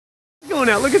going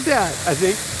out. Look at that. I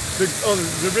think. The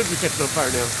ribs are catching on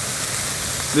fire now.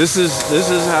 This is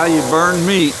how you burn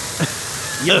meat.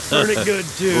 You burn it good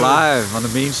too. Live on the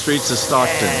mean streets of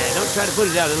Stockton. Yeah, don't try to put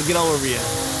it out. It'll get all over you.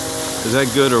 Is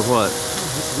that good or what?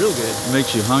 It's real good. It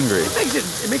makes you hungry. It makes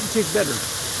it taste better.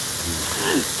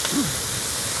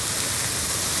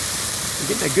 You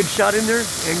getting that good shot in there?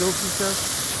 Angles and stuff?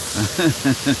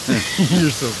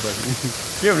 You're so funny.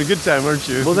 You're having a good time, aren't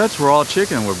you? Well, that's raw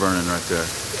chicken we're burning right there.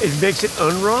 It makes it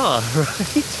unraw,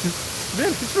 right? Man,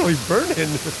 it's really burning.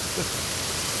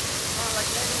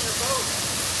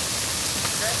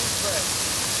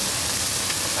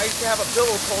 I used to have a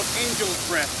pillow called Angel's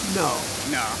Breath. No.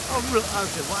 No. Oh, really?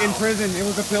 Okay, wow. In prison, it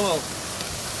was a pillow.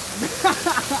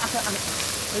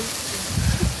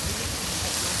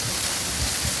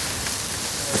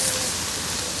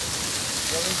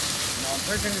 Really? No,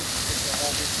 prison is a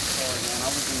whole different story, man. I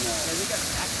was in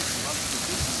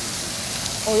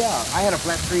Oh yeah, I had a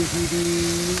flat screen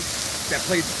TV that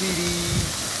played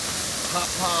CDs, hot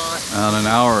pot. In an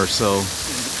hour or so, It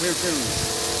was a clear tune.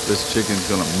 this chicken's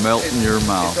gonna melt in your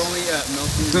mouth. It's only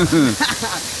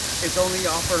it's only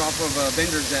offered off of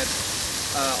vendors that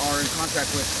are in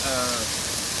contract with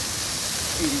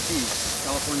CDC,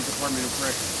 California Department of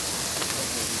Corrections.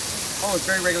 Oh, it's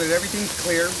very regulated. Everything's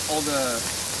clear. All the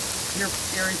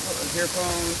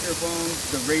earphones,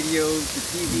 the radios, the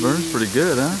TV. Burns pretty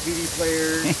good, huh? The CD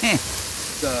players,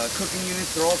 the cooking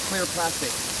units. They're all clear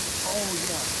plastic. Oh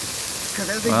yeah. Because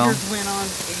as the years went on,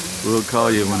 80s, we'll call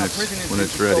you when prison it's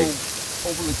is ready. so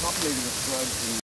overly populated with drugs and